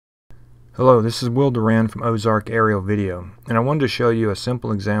Hello, this is Will Duran from Ozark Aerial Video, and I wanted to show you a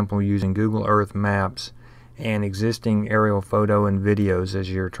simple example using Google Earth Maps and existing aerial photo and videos as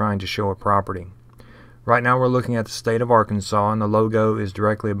you're trying to show a property. Right now we're looking at the state of Arkansas, and the logo is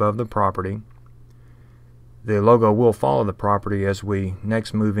directly above the property. The logo will follow the property as we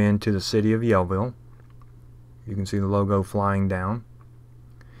next move into the city of Yellville. You can see the logo flying down.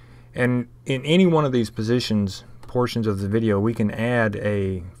 And in any one of these portions of the video, we can add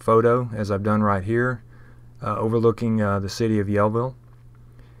a photo, as I've done right here, overlooking the city of Yellville.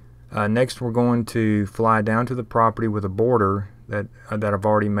 Next, we're going to fly down to the property with a border that I've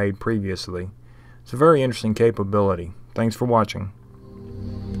already made previously. It's a very interesting capability. Thanks for watching.